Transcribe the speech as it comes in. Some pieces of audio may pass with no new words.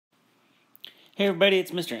Hey everybody, it's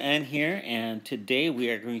Mr. N here, and today we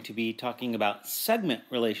are going to be talking about segment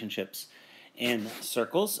relationships in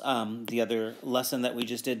circles. The other lesson that we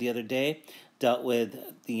just did the other day dealt with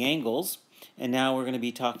the angles, and now we're going to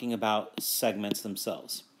be talking about segments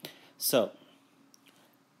themselves. So,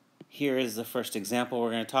 here is the first example we're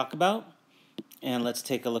going to talk about, and let's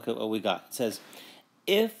take a look at what we got. It says,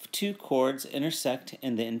 if two chords intersect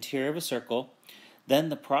in the interior of a circle, then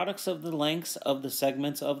the products of the lengths of the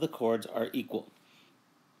segments of the chords are equal.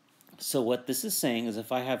 So what this is saying is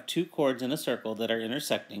if I have two chords in a circle that are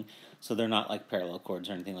intersecting, so they're not like parallel chords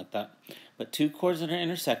or anything like that, but two chords that are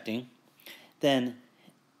intersecting, then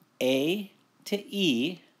A to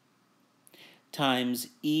E times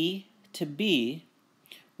E to B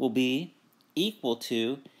will be equal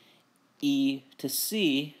to E to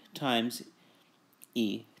C times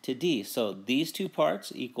E to D. So these two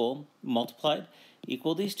parts multiplied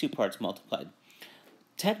equal these two parts multiplied.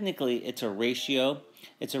 Technically, it's a ratio.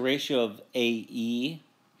 It's a ratio of AE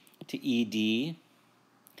to ED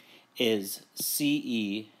is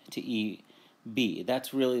CE to EB.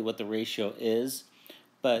 That's really what the ratio is,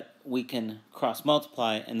 but we can cross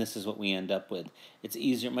multiply, and this is what we end up with. It's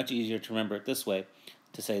easier, much easier to remember it this way,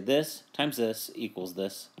 to say this times this equals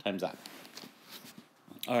this times that.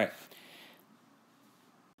 All right.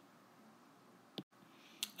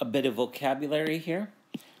 A bit of vocabulary here.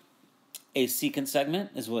 A secant segment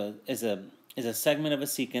is a segment of a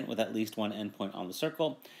secant with at least one endpoint on the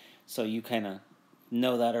circle. So you kind of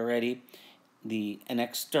know that already. An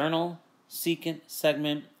external secant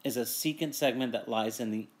segment is a secant segment that lies in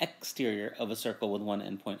the exterior of a circle with one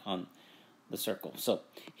endpoint on the circle. So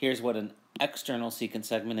here's what an external secant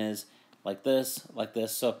segment is, like this, like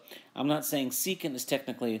this. So I'm not saying secant is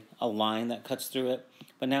technically a line that cuts through it,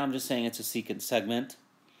 but now I'm just saying it's a secant segment.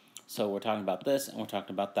 So we're talking about this and we're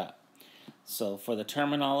talking about that. So for the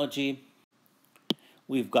terminology,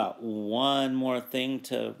 we've got one more thing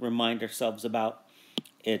to remind ourselves about.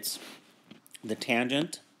 It's the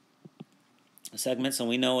tangent segment. So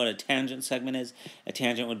we know what a tangent segment is. A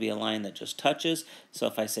tangent would be a line that just touches. So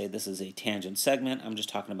if I say this is a tangent segment, I'm just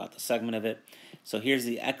talking about the segment of it. So here's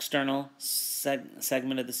the external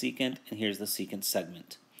segment of the secant, and here's the secant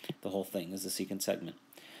segment. The whole thing is the secant segment.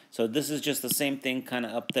 So this is just the same thing kind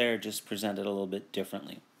of up there, just presented a little bit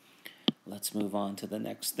differently. Let's move on to the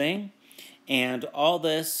next thing. And all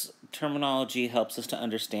this terminology helps us to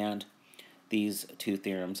understand these two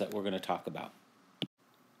theorems that we're going to talk about.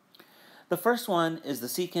 The first one is the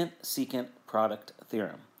secant-secant product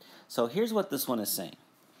theorem. So here's what this one is saying.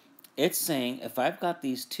 It's saying if I've got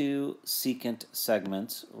these two secant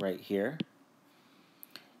segments right here,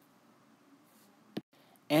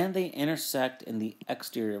 and they intersect in the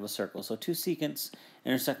exterior of a circle, so two secants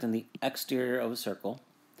intersect in the exterior of a circle,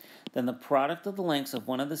 then the product of the lengths of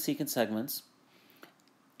one of the secant segments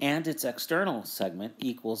and its external segment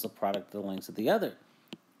equals the product of the lengths of the other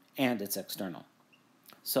and its external.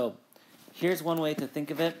 So here's one way to think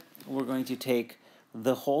of it. We're going to take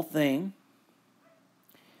the whole thing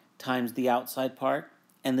times the outside part,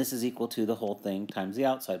 and this is equal to the whole thing times the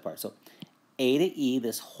outside part. So A to E,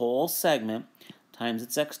 this whole segment, times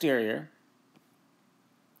its exterior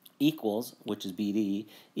equals, which is B to E,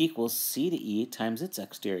 equals C to E times its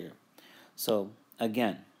exterior. So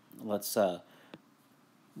again, let's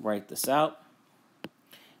write this out.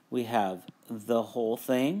 We have the whole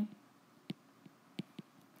thing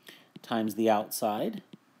times the outside,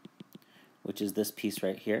 which is this piece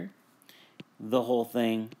right here. The whole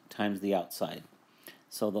thing times the outside.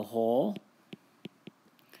 So the whole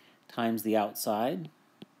times the outside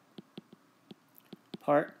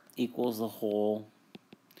part equals the whole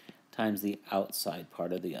times the outside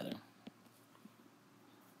part of the other.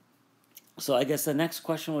 So I guess the next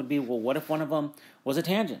question would be, well, what if one of them was a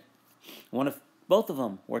tangent? What if both of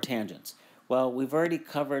them were tangents? Well, we've already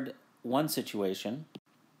covered one situation,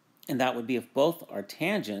 and that would be if both are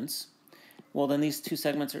tangents, well, then these two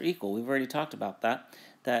segments are equal. We've already talked about that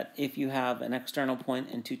if you have an external point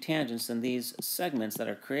and two tangents, then these segments that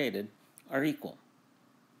are created are equal.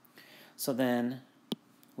 So then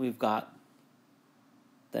we've got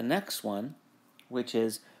the next one, which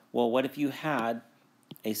is, well, what if you had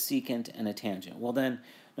a secant and a tangent? Well, then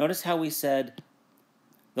notice how we said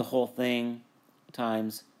the whole thing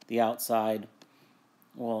times the outside.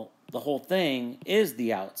 Well, the whole thing is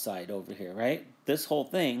the outside over here, right? This whole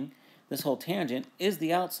thing, this whole tangent is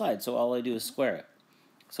the outside, so all I do is square it.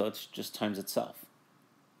 So it's just times itself.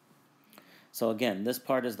 So again, this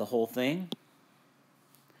part is the whole thing,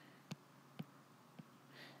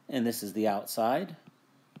 and this is the outside.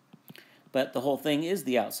 But the whole thing is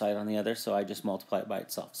the outside on the other, so I just multiply it by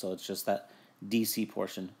itself. So it's just that DC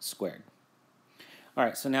portion squared. All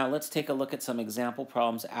right, so now let's take a look at some example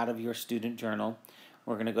problems out of your student journal.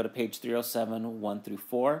 We're going to go to page 307, 1 through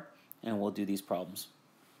 4, and we'll do these problems.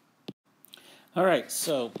 All right,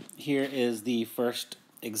 so here is the first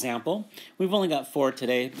example. We've only got 4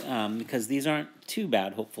 today because these aren't too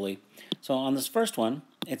bad, hopefully. So on this first one,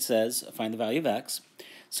 it says find the value of x.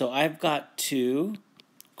 So I've got 2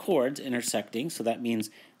 chords intersecting, so that means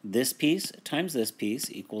this piece times this piece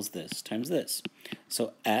equals this times this.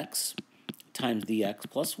 So x times the x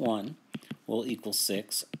plus 1 will equal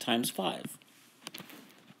 6 times 5.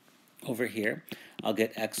 Over here, I'll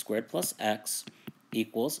get x squared plus x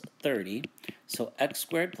equals 30. So x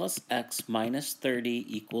squared plus x minus 30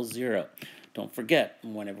 equals 0. Don't forget,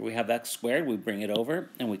 whenever we have x squared, we bring it over,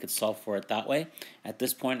 and we could solve for it that way. At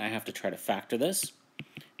this point, I have to try to factor this,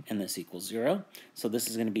 and this equals 0. So this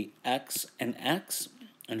is going to be x, and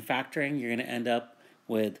factoring, you're going to end up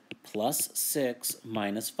with plus 6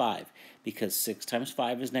 minus 5, because 6 times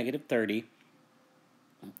 5 is negative 30,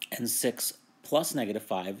 and 6 plus negative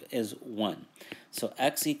 5 is 1. So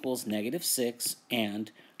x equals negative 6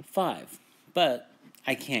 and 5. But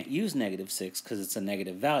I can't use negative 6 because it's a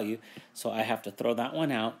negative value, so I have to throw that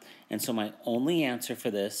one out. And so my only answer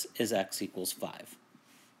for this is x equals 5.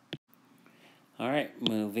 All right,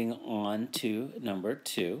 moving on to number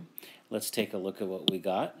 2. Let's take a look at what we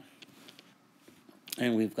got.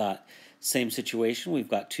 And we've got same situation. We've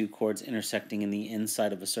got 2 chords intersecting in the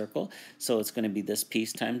inside of a circle. So it's going to be this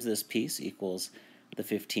piece times this piece equals the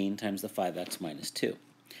 15 times the 5x minus 2.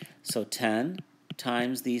 So 10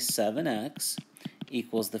 times the 7x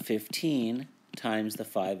equals the 15 times the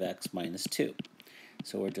 5x minus 2.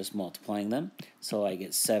 So we're just multiplying them. So I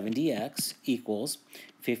get 70x equals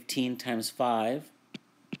 15 times 5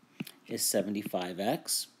 is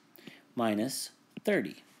 75x minus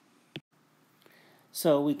 30.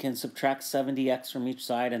 So we can subtract 70x from each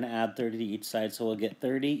side and add 30 to each side. So we'll get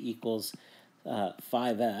 30 equals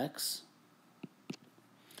 5x.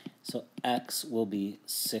 So x will be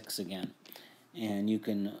 6 again. And you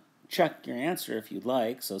can check your answer if you'd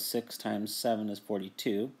like. So 6 times 7 is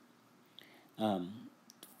 42. And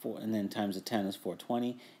then times a 10 is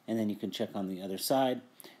 420. And then you can check on the other side.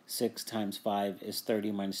 6 times 5 is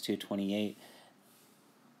 30 minus 2, 28.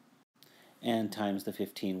 And times the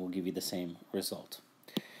 15 will give you the same result.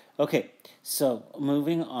 Okay, so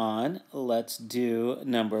moving on, let's do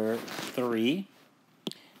number 3.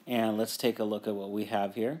 And let's take a look at what we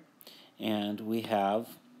have here. And we have,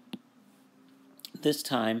 this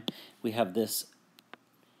time, we have this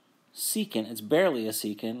secant. It's barely a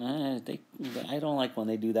secant. I don't like when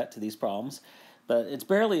they do that to these problems, but it's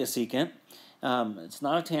barely a secant. It's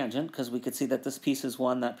not a tangent because we could see that this piece is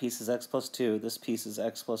 1, that piece is x plus 2, this piece is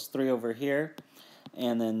x plus 3 over here,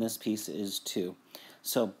 and then this piece is 2.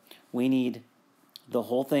 So we need the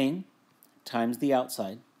whole thing times the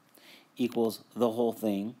outside equals the whole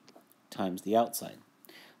thing times the outside.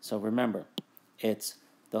 So remember, it's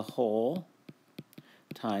the whole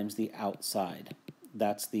times the outside.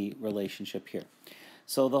 That's the relationship here.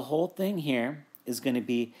 So the whole thing here is going to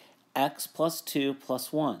be x plus 2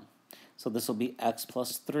 plus 1. So this will be x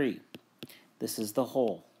plus 3. This is the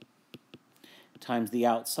whole times the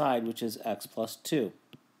outside, which is x plus 2,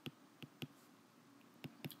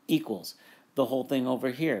 equals the whole thing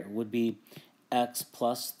over here would be x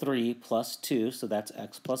plus 3 plus 2, so that's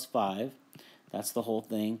x plus 5. That's the whole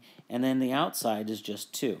thing. And then the outside is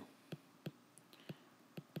just 2.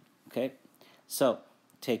 Okay, so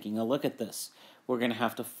taking a look at this, we're going to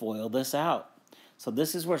have to FOIL this out. So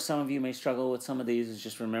this is where some of you may struggle with some of these, is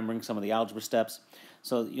just remembering some of the algebra steps.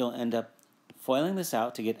 So you'll end up FOILing this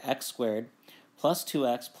out to get x squared plus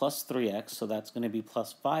 2x plus 3x, so that's going to be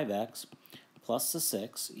plus 5x plus the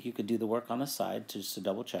 6. You could do the work on the side just to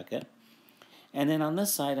double check it. And then on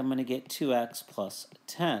this side, I'm going to get 2x plus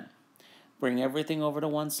 10. Bring everything over to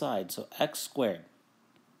one side, so x squared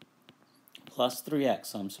plus 3x,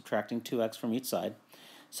 so I'm subtracting 2x from each side.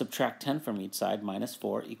 Subtract 10 from each side, minus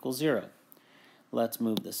 4 equals 0. Let's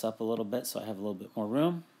move this up a little bit so I have a little bit more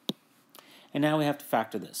room. And now we have to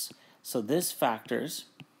factor this. So this factors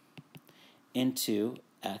into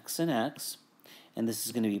x, and this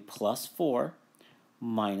is going to be plus 4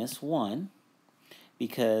 minus 1,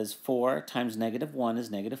 because 4 times negative 1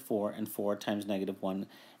 is negative 4, and 4 times negative 1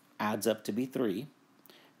 adds up to be 3.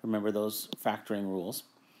 Remember those factoring rules.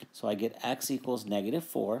 So I get x equals negative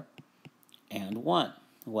 4 and 1.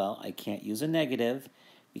 Well, I can't use a negative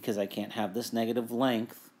because I can't have this negative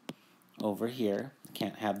length over here.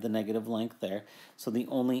 Can't have the negative length there. So the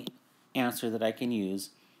only answer that I can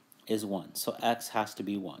use is 1. So x has to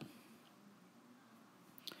be 1.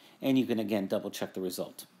 And you can, again, double check the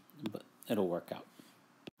result, but it'll work out.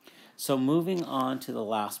 So moving on to the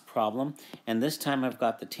last problem, and this time I've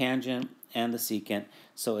got the tangent and the secant,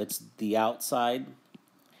 so it's the outside.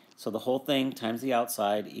 So the whole thing times the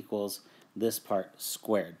outside equals this part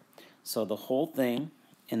squared. So the whole thing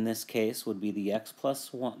in this case would be the x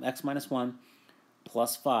minus 1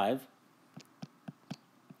 plus 5.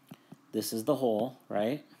 This is the whole,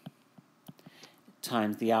 right?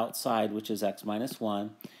 Times the outside, which is x minus 1,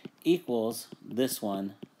 equals this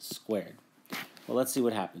one squared. Well, let's see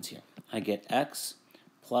what happens here. I get x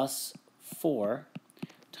plus 4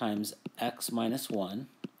 times x minus 1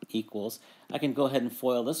 equals, I can go ahead and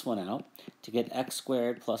FOIL this one out to get x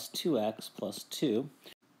squared plus 2x plus 2.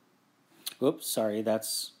 Oops, sorry,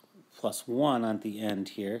 that's plus 1 on the end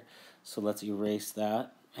here. So let's erase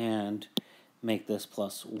that and make this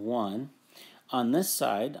plus 1. On this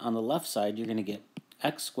side, on the left side, you're going to get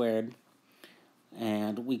x squared,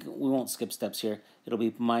 and we won't skip steps here. It'll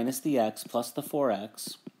be minus the x plus the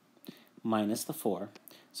 4x minus the 4.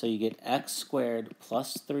 So you get x squared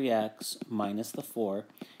plus 3x minus the 4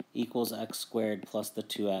 equals x squared plus the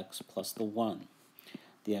 2x plus the 1.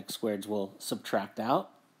 The x squareds will subtract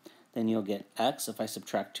out. Then you'll get x if I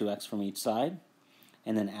subtract 2x from each side,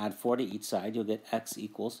 and then add 4 to each side. You'll get x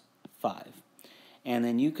equals 5. And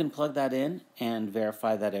then you can plug that in and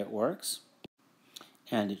verify that it works.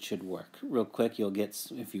 And it should work. Real quick, you'll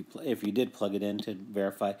get, if you did plug it in to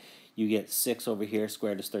verify, you get 6 over here,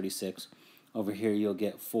 squared is 36. Over here you'll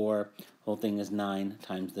get 4, whole thing is 9,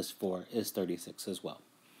 times this 4 is 36 as well.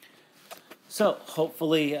 So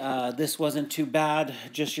hopefully this wasn't too bad.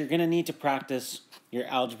 Just you're going to need to practice your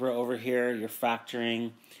algebra over here, your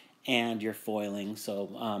factoring, and your foiling.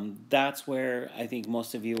 So that's where I think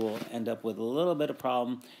most of you will end up with a little bit of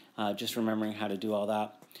problem, just remembering how to do all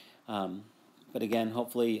that. But again,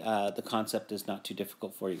 hopefully the concept is not too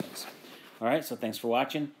difficult for you guys. All right, so thanks for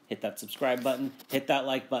watching. Hit that subscribe button, hit that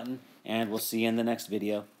like button, and we'll see you in the next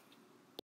video.